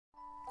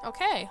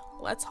Okay,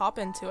 let's hop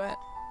into it.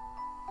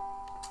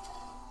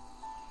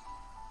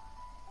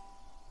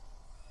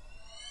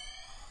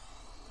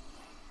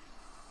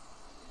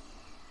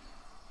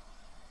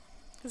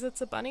 Because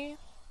it's a bunny.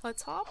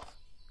 Let's hop.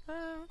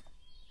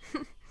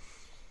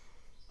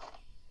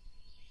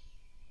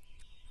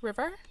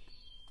 River?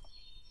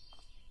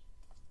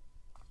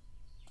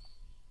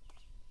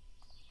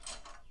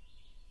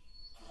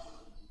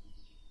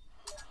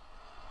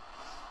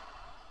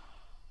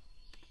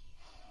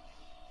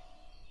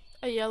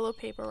 A yellow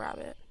paper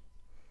rabbit.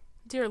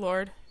 Dear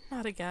Lord,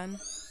 not again.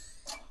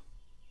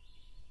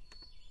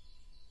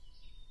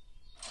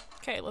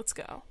 Okay, let's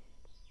go.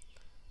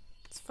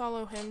 Let's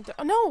follow him.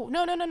 Oh,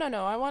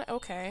 no. I want.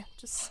 Okay.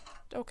 Just.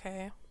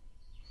 Okay.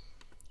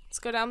 Let's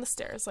go down the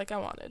stairs like I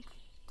wanted.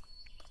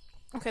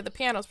 Okay, the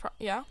piano's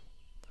yeah?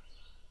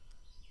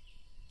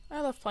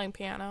 I love playing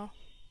piano.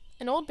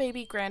 An old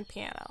baby grand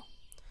piano.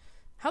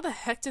 How the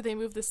heck did they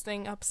move this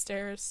thing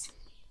upstairs?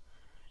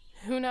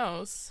 Who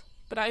knows?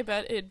 But I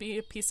bet it'd be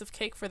a piece of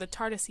cake for the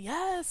TARDIS.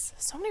 Yes!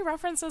 So many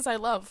references I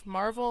love.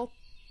 Marvel,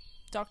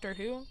 Doctor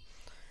Who.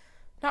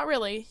 Not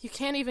really. You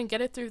can't even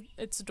get it through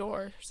its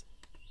door.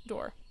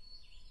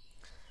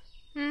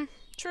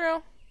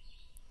 True.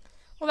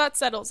 Well, that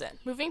settles it.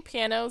 Moving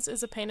pianos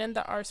is a pain in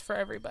the arse for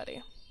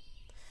everybody.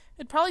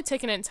 It'd probably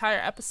take an entire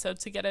episode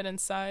to get it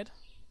inside.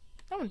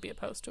 I wouldn't be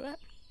opposed to it.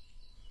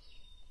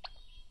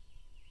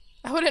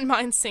 I wouldn't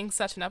mind seeing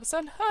such an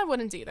episode. I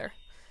wouldn't either.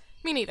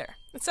 Me neither.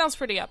 It sounds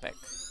pretty epic.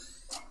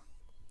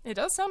 It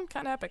does sound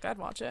kind of epic. I'd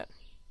watch it.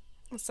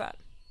 What's that?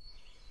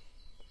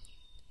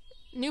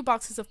 New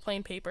boxes of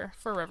plain paper.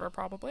 For River,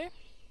 probably.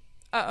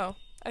 Uh-oh.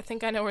 I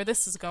think I know where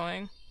this is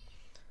going.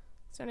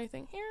 Is there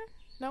anything here?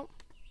 Nope.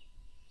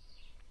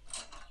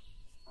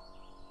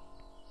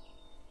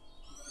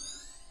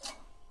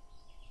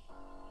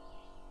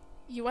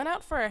 You went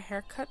out for a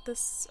haircut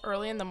this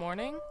early in the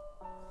morning?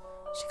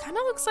 She kind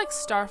of looks like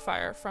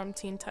Starfire from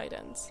Teen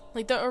Titans.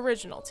 Like the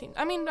original Teen...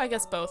 I mean, I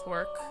guess both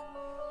work.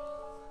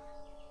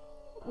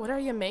 What are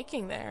you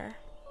making there?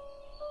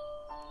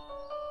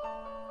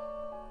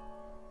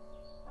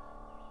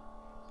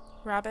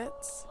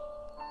 Rabbits?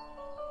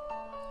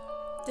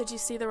 Did you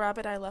see the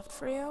rabbit I left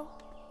for you?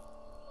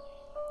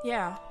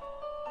 Yeah.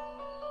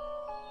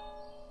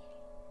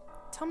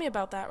 Tell me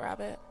about that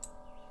rabbit.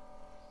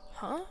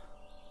 Huh?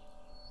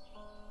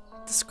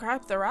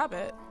 Describe the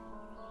rabbit.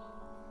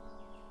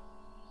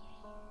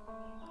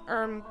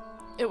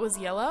 It was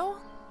yellow?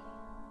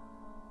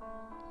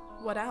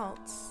 What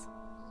else?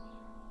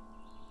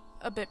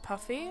 A bit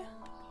puffy?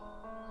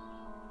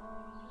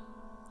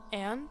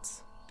 And?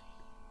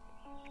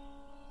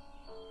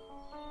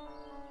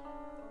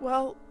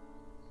 Well,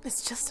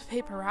 it's just a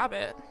paper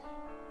rabbit.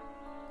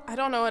 I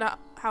don't know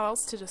how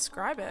else to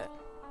describe it.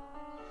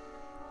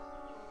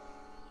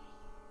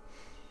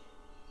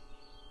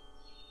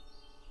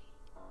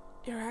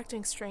 You're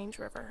acting strange,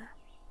 River.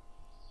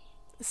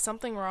 Is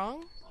something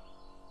wrong?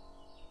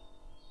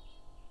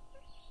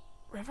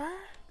 River?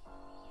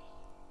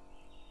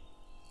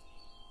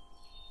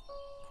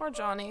 Poor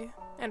Johnny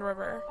and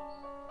River.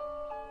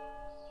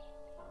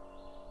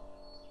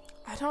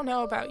 I don't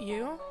know about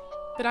you,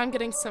 but I'm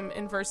getting some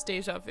inverse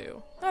deja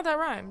vu. Oh, that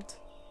rhymed.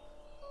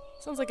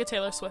 Sounds like a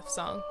Taylor Swift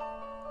song.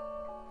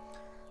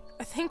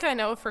 I think I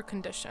know of her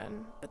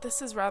condition, but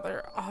this is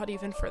rather odd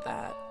even for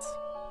that.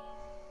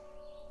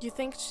 You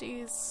think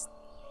she's...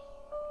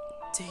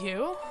 Do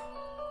you?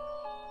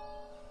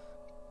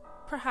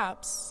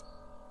 Perhaps.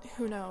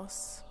 Who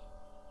knows?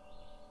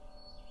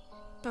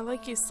 But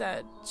like you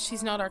said,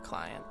 she's not our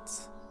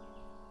client.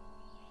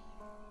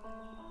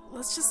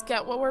 Let's just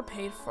get what we're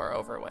paid for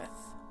over with.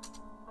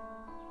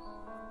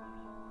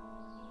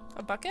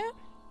 A bucket?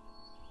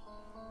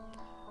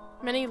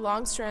 Many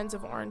long strands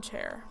of orange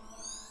hair.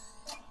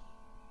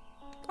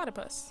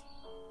 Platypus.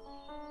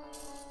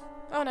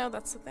 Oh no,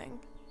 that's the thing.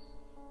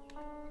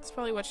 It's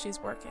probably what she's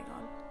working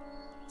on.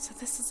 So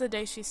this is the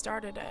day she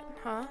started it,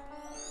 huh?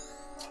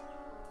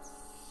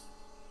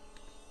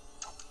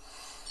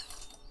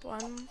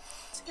 1,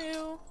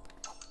 2,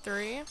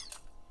 3,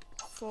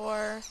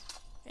 4,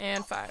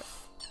 and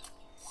 5.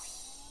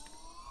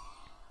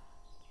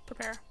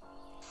 Prepare.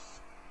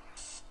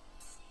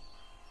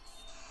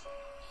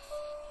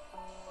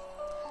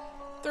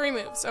 Three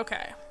moves,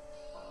 okay.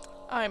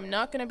 I'm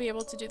not gonna be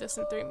able to do this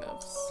in 3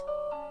 moves.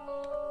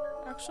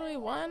 Actually,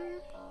 1.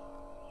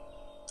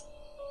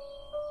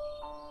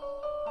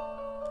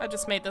 I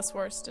just made this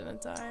worse,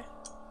 didn't I?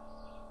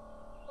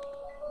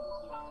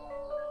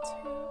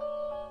 2.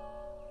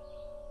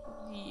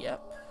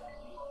 Yep.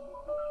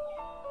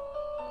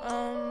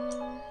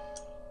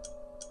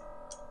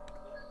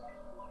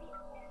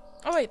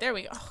 Oh wait, there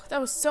we go. Oh,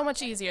 that was so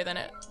much easier than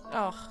it.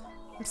 Oh,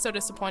 I'm so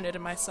disappointed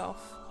in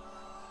myself.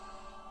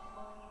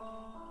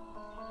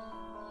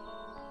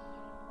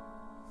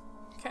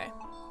 Okay.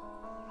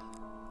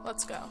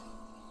 Let's go.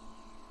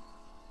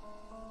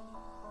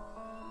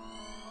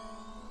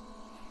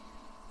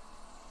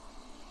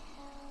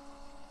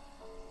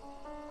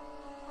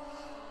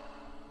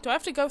 Do I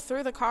have to go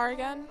through the car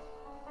again?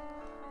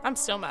 I'm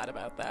still mad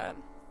about that.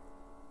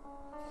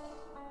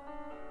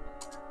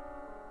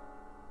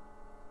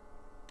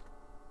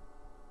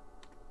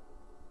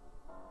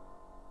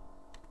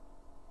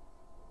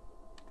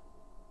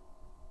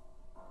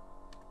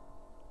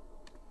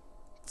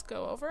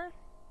 go over?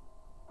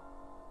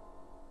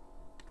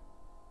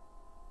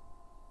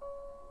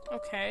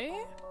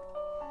 Okay.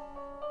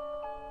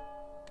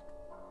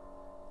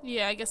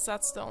 Yeah, I guess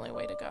that's the only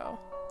way to go.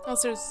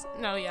 Unless there's...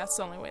 No, yeah, it's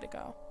the only way to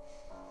go.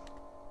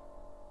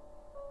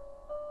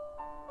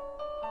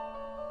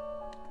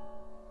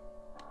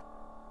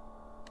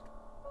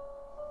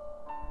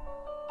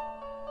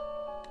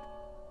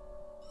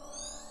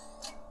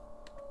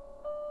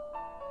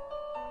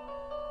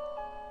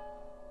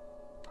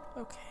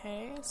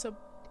 Okay, so...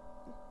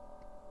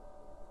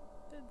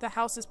 The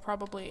house is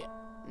probably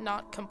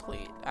not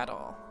complete at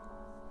all.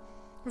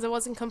 Because it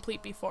wasn't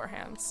complete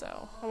beforehand,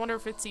 so... I wonder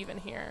if it's even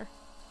here.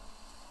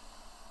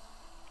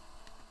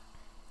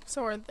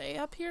 So are they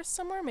up here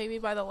somewhere? Maybe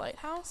by the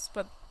lighthouse?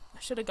 But I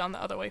should have gone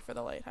the other way for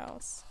the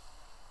lighthouse.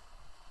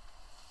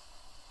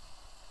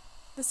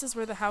 This is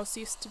where the house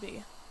used to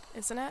be,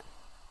 isn't it?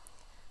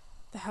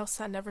 The house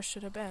that never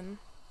should have been.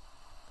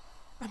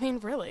 I mean,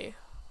 really,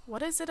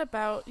 what is it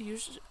about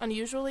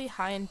unusually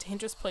high and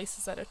dangerous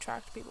places that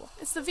attract people?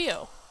 It's the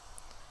view.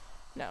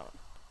 No.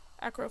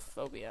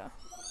 Acrophobia.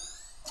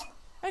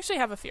 I actually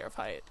have a fear of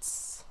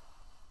heights.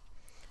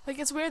 Like,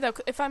 it's weird though,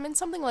 if I'm in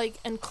something like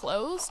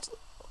enclosed,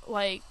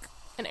 like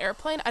an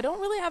airplane, I don't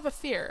really have a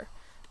fear.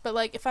 But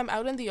like if I'm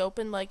out in the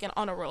open, like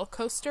on a roller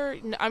coaster,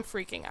 I'm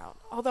freaking out.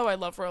 Although I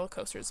love roller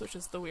coasters, which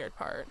is the weird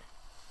part.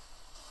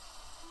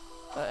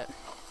 But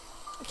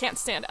I can't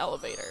stand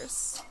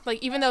elevators.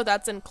 Like even though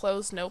that's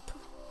enclosed, nope.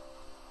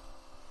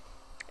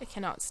 I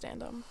cannot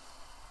stand them.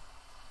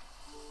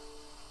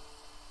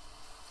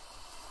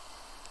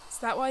 Is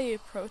that why you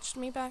approached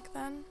me back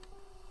then?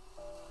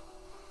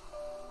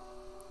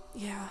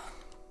 Yeah.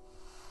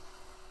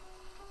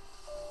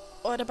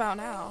 What about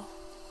now?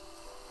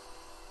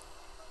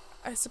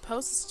 I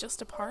suppose it's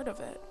just a part of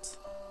it.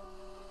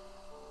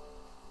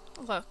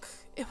 Look,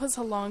 it was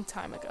a long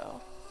time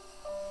ago.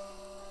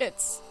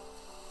 It's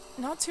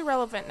not too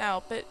relevant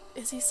now, but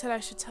Izzy said I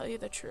should tell you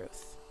the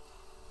truth.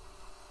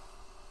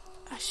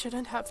 I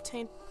shouldn't have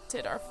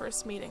tainted our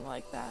first meeting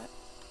like that.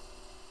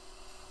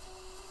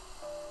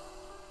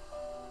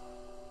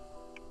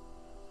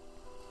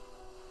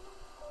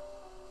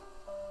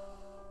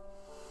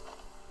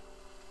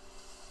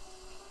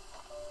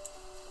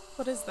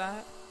 What is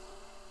that?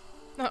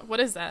 What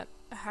is that?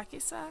 A hacky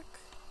sack?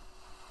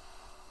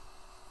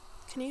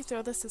 Can you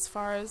throw this as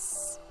far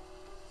as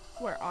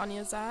where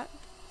Anya's at?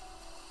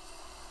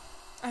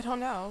 I don't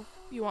know.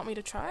 You want me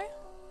to try?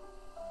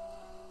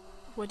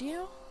 Would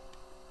you?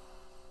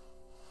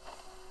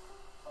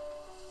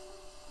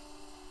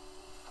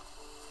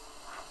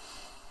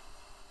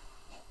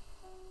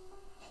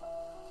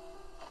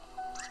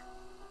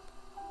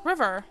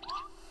 River!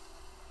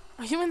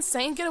 Are you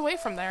insane? Get away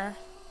from there.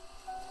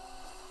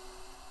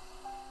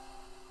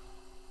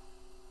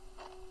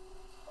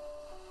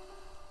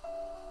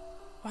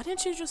 Why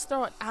didn't you just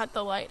throw it at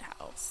the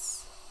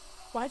lighthouse?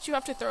 Why'd you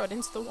have to throw it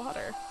into the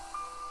water?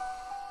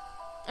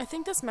 I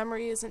think this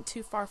memory isn't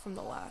too far from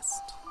the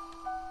last.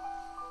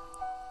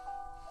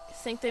 You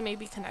think they may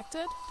be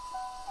connected?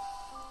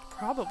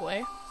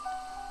 Probably.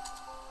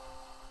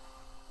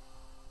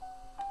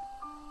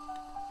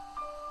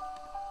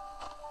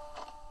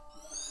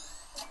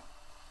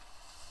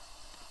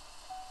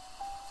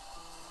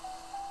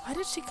 Why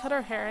did she cut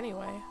her hair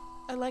anyway?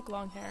 I like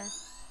long hair.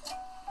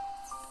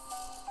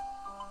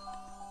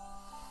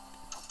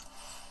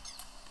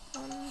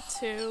 One,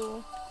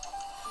 2,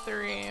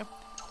 3,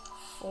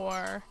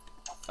 4,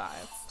 5.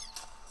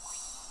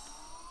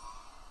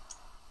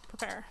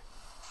 Prepare.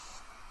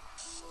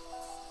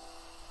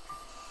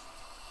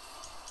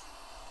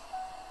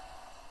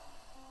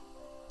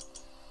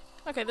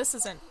 Okay, this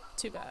isn't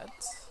too bad.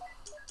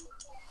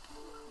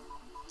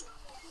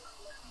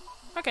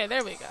 Okay,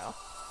 there we go.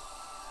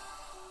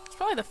 It's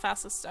probably the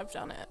fastest I've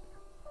done it.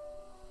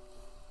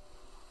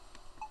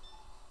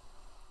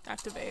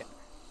 Activate.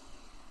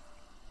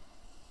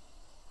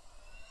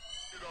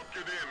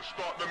 Get in,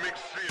 start the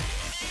mix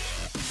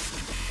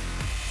in.